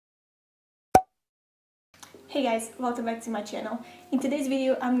Hey guys, welcome back to my channel. In today's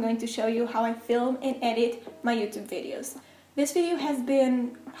video I'm going to show you how I film and edit my YouTube videos. This video has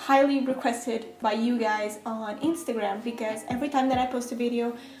been highly requested by you guys on Instagram because every time that I post a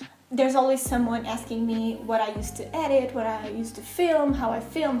video there's always someone asking me what I used to edit, what I used to film, how I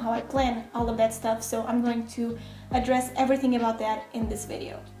plan, all of that stuff. So I'm going to address everything about that in this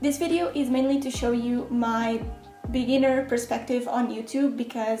video. This video is mainly to show you my beginner perspective on YouTube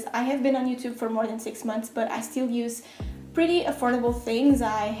because I have been on YouTube for more than 6 months, but I still use pretty affordable things.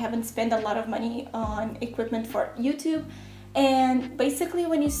 I haven't spent a lot of money on equipment for YouTube, and basically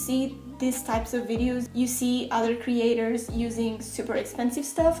when you see these types of videos you see other creators using super expensive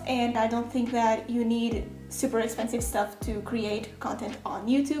stuff, and I don't think that you need super expensive stuff to create content on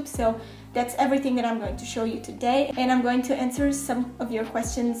YouTube. So that's everything that I'm going to show you today, and I'm going to answer some of your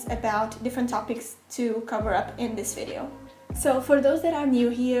questions about different topics to cover up in this video. So for those that are new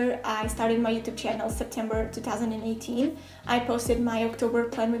here, I started my YouTube channel September 2018. I posted my October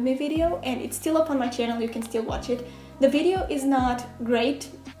Plan With Me video and it's still up on my channel, you can still watch it. The video is not great,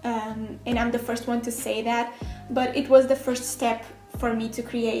 and I'm the first one to say that, but it was the first step for me to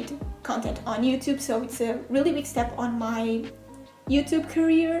create content on YouTube, so it's a really big step on my YouTube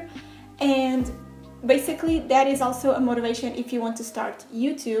career. And basically that is also a motivation if you want to start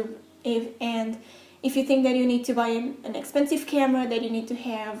YouTube, if you think that you need to buy an expensive camera, that you need to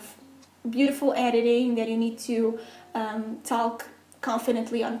have beautiful editing, that you need to talk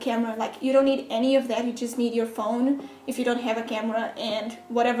confidently on camera. Like, you don't need any of that, you just need your phone if you don't have a camera and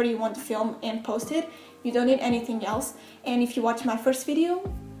whatever you want to film and post it. You don't need anything else. And if you watch my first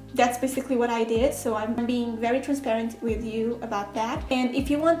video, that's basically what I did, so I'm being very transparent with you about that. And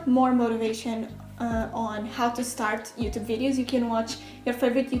if you want more motivation on how to start YouTube videos, you can watch your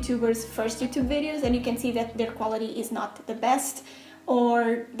favorite YouTubers' first YouTube videos and you can see that their quality is not the best,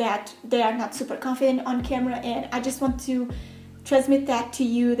 or that they are not super confident on camera. And I just want to transmit that to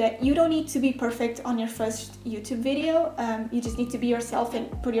you, that you don't need to be perfect on your first YouTube video. You just need to be yourself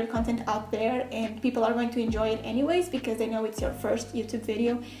and put your content out there, and people are going to enjoy it anyways because they know it's your first YouTube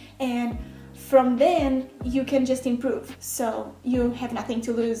video, and from then you can just improve. So you have nothing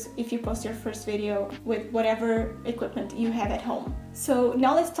to lose if you post your first video with whatever equipment you have at home. So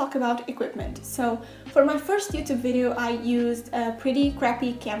now let's talk about equipment. So for my first YouTube video I used a pretty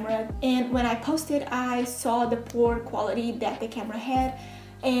crappy camera, and when I posted I saw the poor quality that the camera had,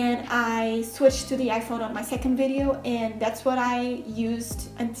 and I switched to the iPhone on my second video, and that's what I used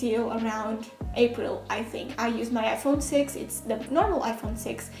until around April, I think. I used my iPhone 6, it's the normal iPhone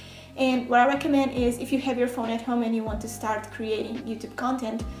 6. And what I recommend is, if you have your phone at home and you want to start creating YouTube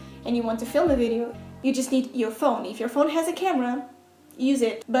content and you want to film a video, you just need your phone. If your phone has a camera, use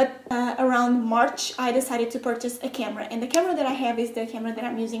it. But around March I decided to purchase a camera, and the camera that I have is the camera that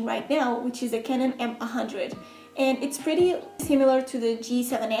I'm using right now, which is a Canon M100. And it's pretty similar to the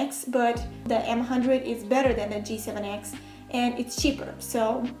G7X, but the M100 is better than the G7X and it's cheaper.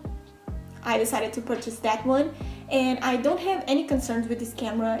 So I decided to purchase that one, and I don't have any concerns with this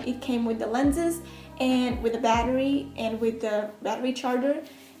camera. It came with the lenses and with the battery and with the battery charger,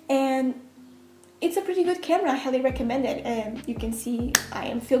 and it's a pretty good camera. I highly recommend it. And you can see I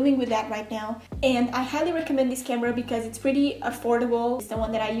am filming with that right now, and I highly recommend this camera because it's pretty affordable. It's the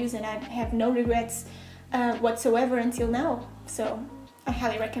one that I use and I have no regrets whatsoever until now, so I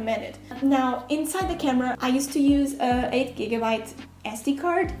highly recommend it. Now inside the camera I used to use a 8GB SD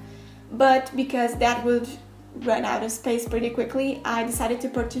card, but because that would run out of space pretty quickly, I decided to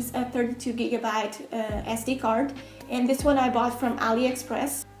purchase a 32GB SD card, and this one I bought from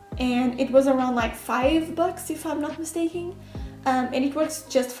AliExpress, and it was around like $5 if I'm not mistaken, and it works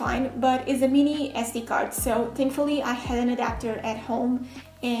just fine, but it's a mini SD card, so thankfully I had an adapter at home,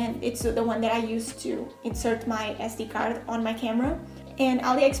 and it's the one that I used to insert my SD card on my camera. And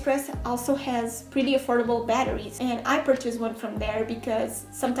AliExpress also has pretty affordable batteries, and I purchased one from there because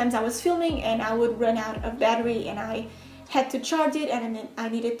sometimes I was filming and I would run out of battery and I had to charge it, and then I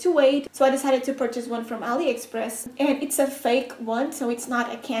needed to wait. So I decided to purchase one from AliExpress, and it's a fake one, so it's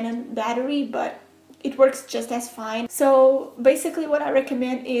not a Canon battery, but it works just as fine. So basically what I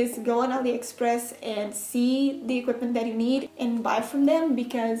recommend is go on AliExpress and see the equipment that you need and buy from them,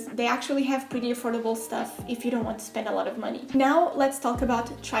 because they actually have pretty affordable stuff if you don't want to spend a lot of money. Now let's talk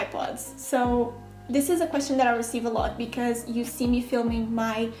about tripods. So this is a question that I receive a lot because you see me filming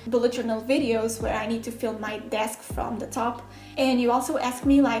my bullet journal videos where I need to film my desk from the top, and you also ask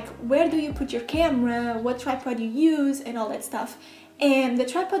me like, where do you put your camera, what tripod you use, and all that stuff. And the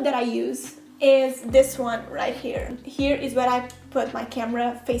tripod that I use is this one right here. Here is what I put my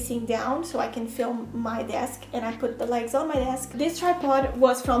camera facing down so I can film my desk, and I put the legs on my desk. This tripod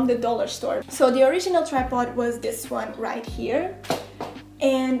was from the dollar store. So the original tripod was this one right here.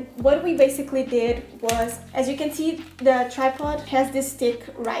 And what we basically did was, as you can see, the tripod has this stick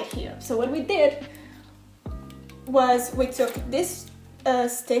right here. So what we did was we took this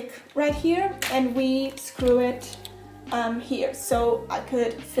stick right here and we screw it here so I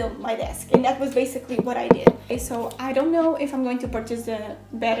could film my desk, and that was basically what I did. Okay, so I don't know if I'm going to purchase a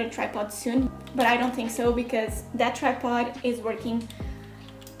better tripod soon, but I don't think so, because that tripod is working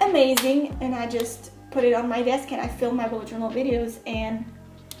amazing, and I just put it on my desk and I film my bullet journal videos and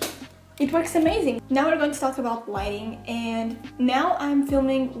it works amazing. Now we're going to talk about lighting, and now I'm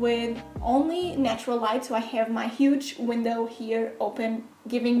filming with only natural light, so I have my huge window here open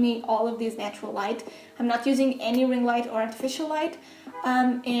giving me all of this natural light. I'm not using any ring light or artificial light,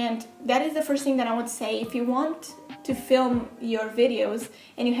 and that is the first thing that I would say. If you want to film your videos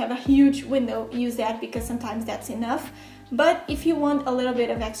and you have a huge window, use that, because sometimes that's enough. But if you want a little bit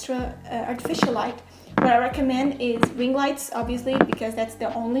of extra artificial light, what I recommend is ring lights, obviously, because that's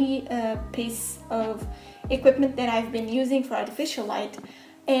the only piece of equipment that I've been using for artificial light.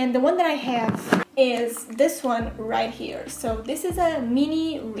 And the one that I have is this one right here. So this is a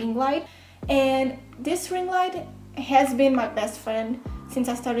mini ring light, and this ring light has been my best friend since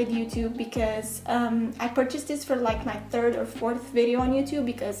I started YouTube, because I purchased this for like my third or fourth video on YouTube,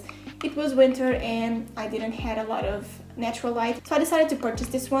 because it was winter and I didn't have a lot of natural light. So I decided to purchase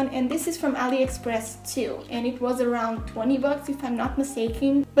this one, and this is from AliExpress too, and it was around 20 bucks if I'm not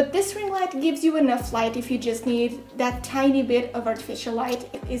mistaken. But this ring light gives you enough light if you just need that tiny bit of artificial light.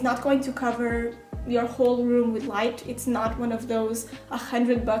 It is not going to cover your whole room with light. It's not one of those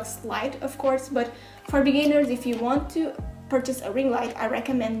 100 bucks light, of course, but for beginners, if you want to purchase a ring light, I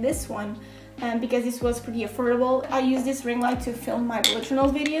recommend this one. Because this was pretty affordable. I use this ring light to film my bullet journal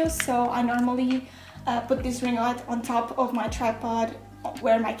videos, so I normally put this ring light on top of my tripod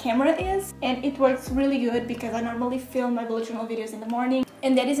where my camera is, and it works really good because I normally film my bullet journal videos in the morning.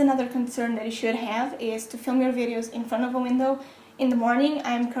 And that is another concern that you should have, is to film your videos in front of a window in the morning.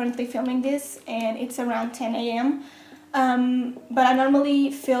 I'm currently filming this and it's around 10 a.m. But I normally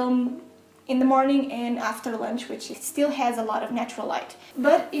film in the morning and after lunch, which still has a lot of natural light.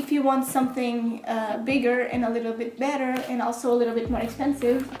 But if you want something bigger and a little bit better and also a little bit more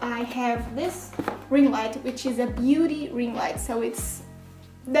expensive, I have this ring light, which is a beauty ring light. So it's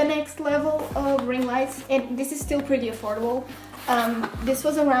the next level of ring lights, and this is still pretty affordable. This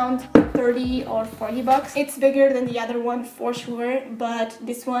was around 30 or 40 bucks. It's bigger than the other one for sure, but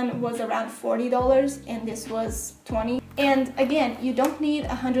this one was around $40 and this was 20. And again, you don't need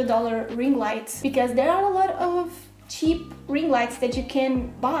 $100 ring lights, because there are a lot of cheap ring lights that you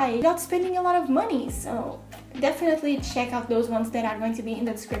can buy without spending a lot of money. So definitely check out those ones that are going to be in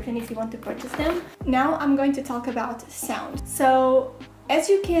the description if you want to purchase them. Now I'm going to talk about sound. So as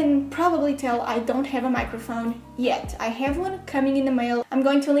you can probably tell, I don't have a microphone yet. I have one coming in the mail. I'm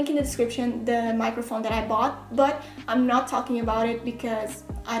going to link in the description the microphone that I bought, but I'm not talking about it because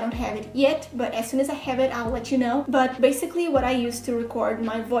I don't have it yet, but as soon as I have it, I'll let you know. But basically what I use to record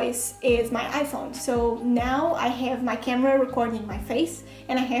my voice is my iPhone. So now I have my camera recording my face,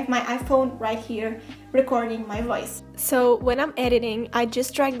 and I have my iPhone right here recording my voice. So when I'm editing, I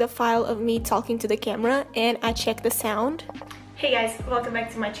just drag the file of me talking to the camera and I check the sound. Hey guys, welcome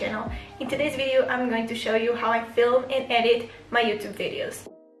back to my channel. In today's video, I'm going to show you how I film and edit my YouTube videos.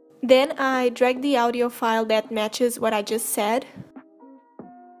 Then I drag the audio file that matches what I just said.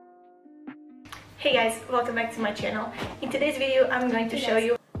 Hey guys, welcome back to my channel. In today's video, I'm going to show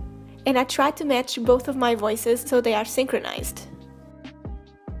you, and I try to match both of my voices so they are synchronized.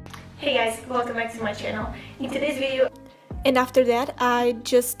 Hey guys, welcome back to my channel. In today's video, and after that, I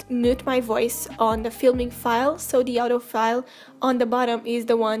just mute my voice on the filming file, so the audio file on the bottom is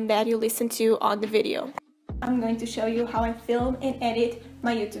the one that you listen to on the video. I'm going to show you how I film and edit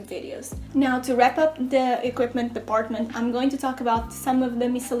my YouTube videos. Now, to wrap up the equipment department, I'm going to talk about some of the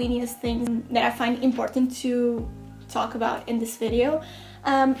miscellaneous things that I find important to talk about in this video.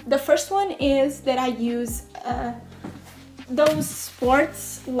 The first one is that I use those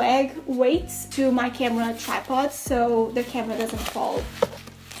sports leg weights to my camera tripod, so the camera doesn't fall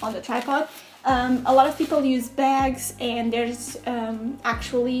on the tripod. A lot of people use bags, and there's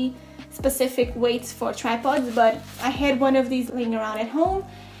actually specific weights for tripods, but I had one of these laying around at home,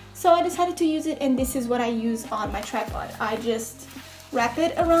 so I decided to use it, and this is what I use on my tripod. I just wrap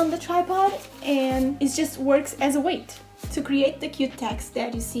it around the tripod and it just works as a weight. To create the cute text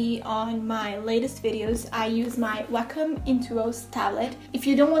that you see on my latest videos, I use my Wacom Intuos tablet. If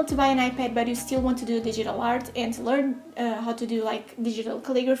you don't want to buy an iPad but you still want to do digital art and to learn how to do like digital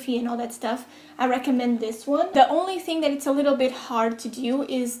calligraphy and all that stuff, I recommend this one. The only thing that it's a little bit hard to do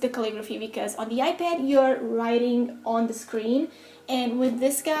is the calligraphy, because on the iPad you're writing on the screen, and with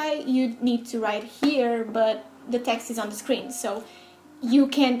this guy you need to write here but the text is on the screen, so you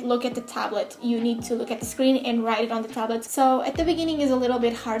can't look at the tablet, you need to look at the screen and write it on the tablet. So at the beginning is a little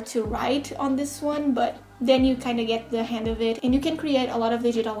bit hard to write on this one, but then you kind of get the hang of it and you can create a lot of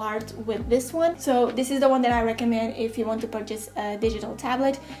digital art with this one. So this is the one that I recommend if you want to purchase a digital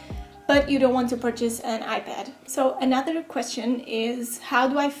tablet but you don't want to purchase an iPad. So another question is, how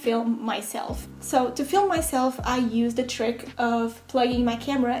do I film myself? So to film myself, I use the trick of plugging my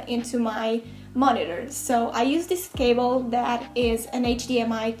camera into my monitor. So I use this cable that is an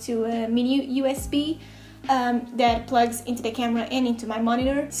HDMI to a mini USB that plugs into the camera and into my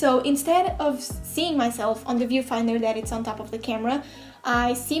monitor. So instead of seeing myself on the viewfinder that it's on top of the camera,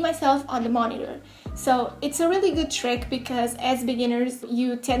 I see myself on the monitor. So it's a really good trick because as beginners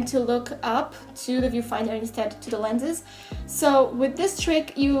you tend to look up to the viewfinder instead to the lenses. So with this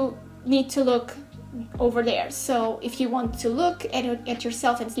trick you need to look over there. So if you want to look at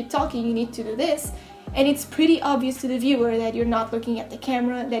yourself and keep talking, you need to do this, and it's pretty obvious to the viewer that you're not looking at the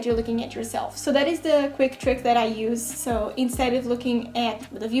camera, that you're looking at yourself. So that is the quick trick that I use. So instead of looking at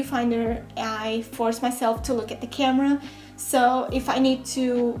the viewfinder, I force myself to look at the camera. So if I need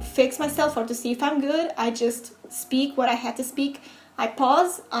to fix myself or to see if I'm good, I just speak what I had to speak. I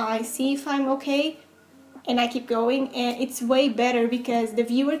pause, I see if I'm okay, and I keep going, and it's way better because the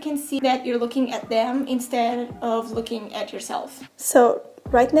viewer can see that you're looking at them instead of looking at yourself. So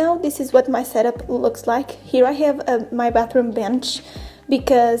right now this is what my setup looks like. Here I have my bathroom bench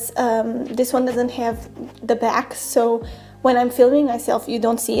because this one doesn't have the back, so when I'm filming myself you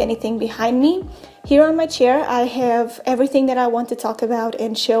don't see anything behind me. Here on my chair I have everything that I want to talk about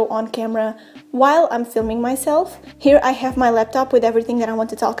and show on camera while I'm filming myself. Here I have my laptop with everything that I want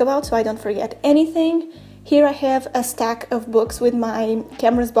to talk about so I don't forget anything. Here I have a stack of books with my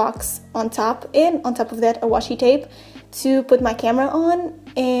camera's box on top, and on top of that a washi tape to put my camera on.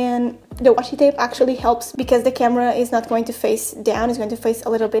 And the washi tape actually helps because the camera is not going to face down, it's going to face a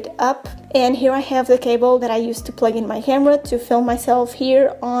little bit up. And here I have the cable that I use to plug in my camera to film myself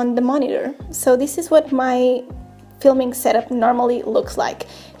here on the monitor. So this is what my filming setup normally looks like.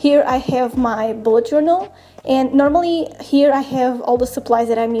 Here I have my bullet journal, and normally here I have all the supplies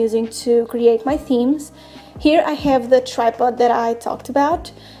that I'm using to create my themes. Here I have the tripod that I talked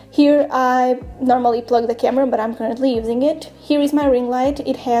about. Here I normally plug the camera, but I'm currently using it. Here is my ring light.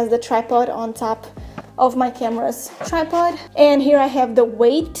 It has the tripod on top of my camera's tripod. And here I have the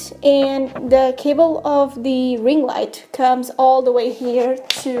weight, and the cable of the ring light comes all the way here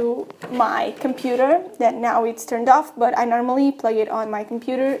to my computer. That now it's turned off, but I normally plug it on my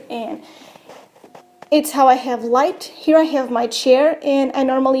computer, and it's how I have light. Here I have my chair, and I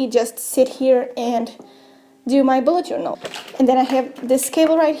normally just sit here and do my bullet journal. And then I have this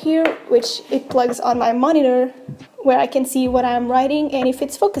cable right here, which it plugs on my monitor where I can see what I'm writing and if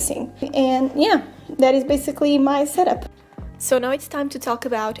it's focusing. And yeah, that is basically my setup. So now it's time to talk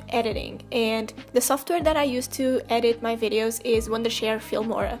about editing, and the software that I use to edit my videos is Wondershare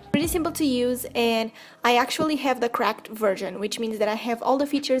Filmora. Pretty simple to use, and I actually have the cracked version, which means that I have all the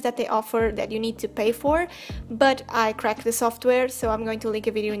features that they offer that you need to pay for, but I cracked the software, so I'm going to link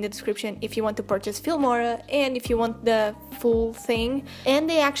a video in the description if you want to purchase Filmora and if you want the full thing. And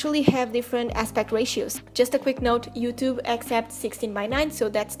they actually have different aspect ratios. Just a quick note, YouTube accepts 16:9, so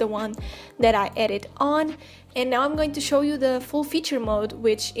that's the one that I edit on. And now I'm going to show you the full feature mode,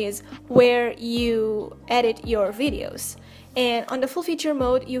 which is where you edit your videos. And on the full feature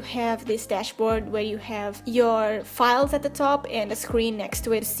mode, you have this dashboard where you have your files at the top and a screen next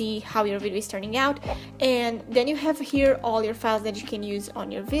to it to see how your video is turning out. And then you have here all your files that you can use on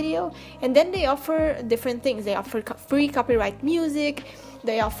your video. And then they offer different things. They offer free copyright music,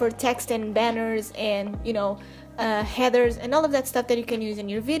 they offer text and banners and, you know, headers and all of that stuff that you can use in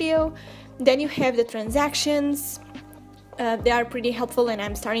your video. Then you have the transactions. They are pretty helpful and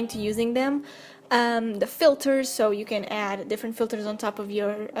I'm starting to using them. The filters, so you can add different filters on top of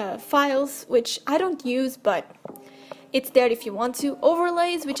your files, which I don't use, but it's there if you want to.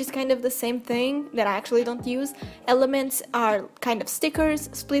 Overlays, which is kind of the same thing that I actually don't use. Elements are kind of stickers.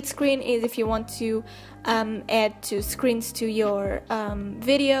 Split screen is if you want to add two screens to your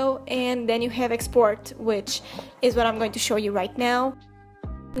video. And then you have export, which is what I'm going to show you right now.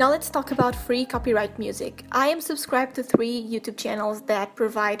 Now let's talk about free copyright music. I am subscribed to 3 YouTube channels that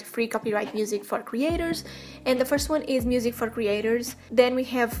provide free copyright music for creators, and the first one is Music for Creators. Then we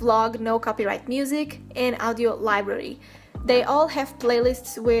have Vlog No Copyright Music and Audio Library. They all have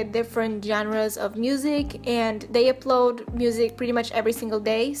playlists with different genres of music, and they upload music pretty much every single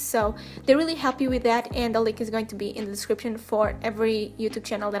day, so they really help you with that, and the link is going to be in the description for every YouTube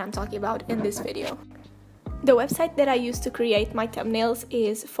channel that I'm talking about in this video. The website that I use to create my thumbnails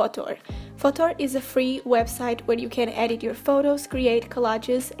is 𝚬𝚘𝚏𝚡. 𝚬𝚘𝚏𝚡 is a free website where you can edit your photos, create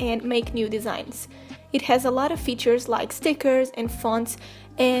collages, and make new designs. It has a lot of features like stickers and fonts,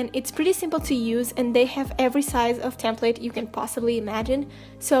 and it's pretty simple to use, and they have every size of template you can possibly imagine.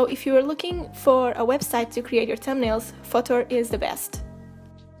 So if you are looking for a website to create your thumbnails, 𝚬𝚘𝚏𝚡 is the best.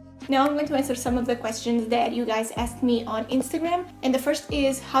 Now I'm going to answer some of the questions that you guys asked me on Instagram. And the first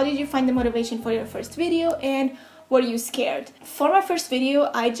is, how did you find the motivation for your first video, and were you scared? For my first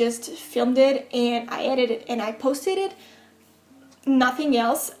video, I just filmed it and I edited it and I posted it. Nothing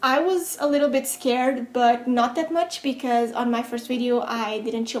else. I was a little bit scared, but not that much, because on my first video I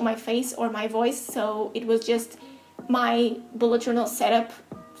didn't show my face or my voice, so it was just my bullet journal setup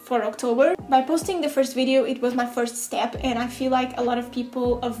for October. By posting the first video, it was my first step, and I feel like a lot of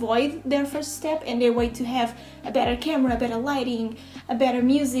people avoid their first step and they wait to have a better camera, better lighting, a better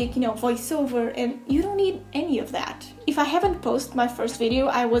music, voiceover, and you don't need any of that. If I haven't posted my first video,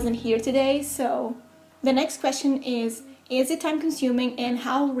 I wasn't here today. So the next question is it time consuming, and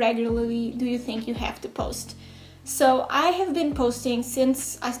how regularly do you think you have to post? So I have been posting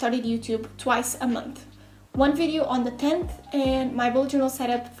since I started YouTube twice a month. One video on the 10th and my bullet journal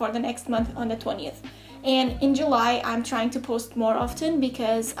setup for the next month on the 20th. And in July I'm trying to post more often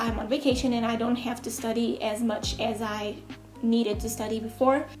because I'm on vacation and I don't have to study as much as I needed to study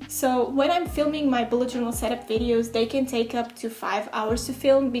before. So when I'm filming my bullet journal setup videos, they can take up to 5 hours to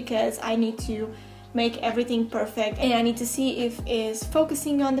film, because I need to make everything perfect and I need to see if it's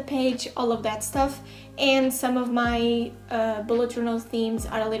focusing on the page, all of that stuff. And some of my bullet journal themes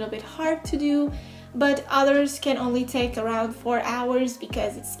are a little bit hard to do, but others can only take around 4 hours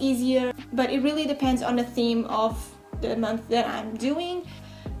because it's easier. But it really depends on the theme of the month that I'm doing.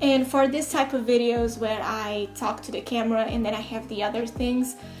 And for this type of videos where I talk to the camera and then I have the other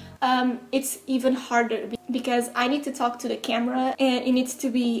things, it's even harder because I need to talk to the camera and it needs to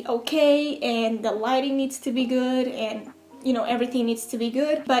be okay, and the lighting needs to be good, and everything needs to be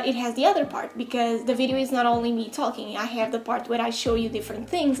good. But it has the other part, because the video is not only me talking. I have the part where I show you different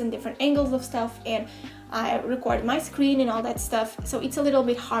things and different angles of stuff, and I record my screen and all that stuff, so it's a little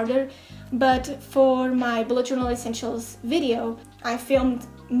bit harder. But for my bullet journal essentials video, I filmed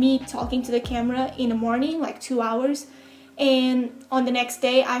me talking to the camera in the morning, like 2 hours, and on the next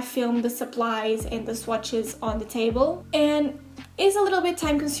day I filmed the supplies and the swatches on the table. And it's a little bit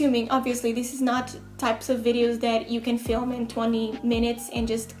time consuming. Obviously, this is not types of videos that you can film in 20 minutes and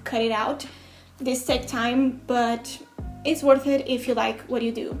just cut it out. This takes time, but it's worth it if you like what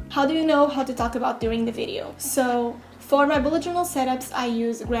you do. How do you know how to talk about during the video? So for my bullet journal setups, I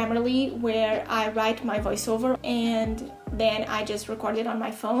use Grammarly, where I write my voiceover and then I just record it on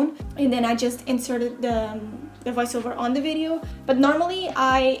my phone, and then I just inserted the voiceover on the video. But normally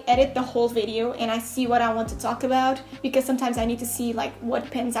I edit the whole video and I see what I want to talk about, because sometimes I need to see like what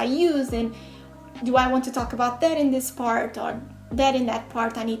pens I use, and do I want to talk about that in this part or that in that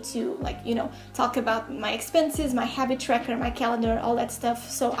part. I need to talk about my expenses, my habit tracker, my calendar, all that stuff.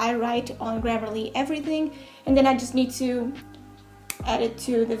 So I write on Grammarly everything, and then I just need to add it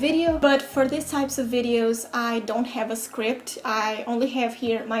to the video. But for these types of videos, I don't have a script. I only have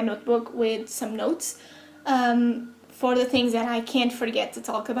here my notebook with some notes for the things that I can't forget to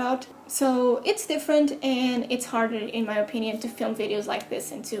talk about. So it's different, and it's harder, in my opinion, to film videos like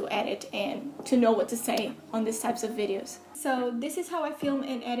this and to edit and to know what to say on these types of videos. So this is how I film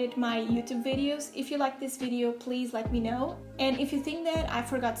and edit my YouTube videos. If you like this video, please let me know. And if you think that I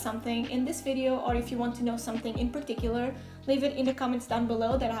forgot something in this video, or if you want to know something in particular, leave it in the comments down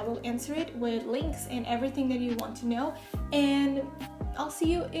below that I will answer it with links and everything that you want to know. And I'll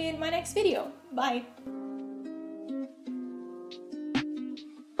see you in my next video. Bye!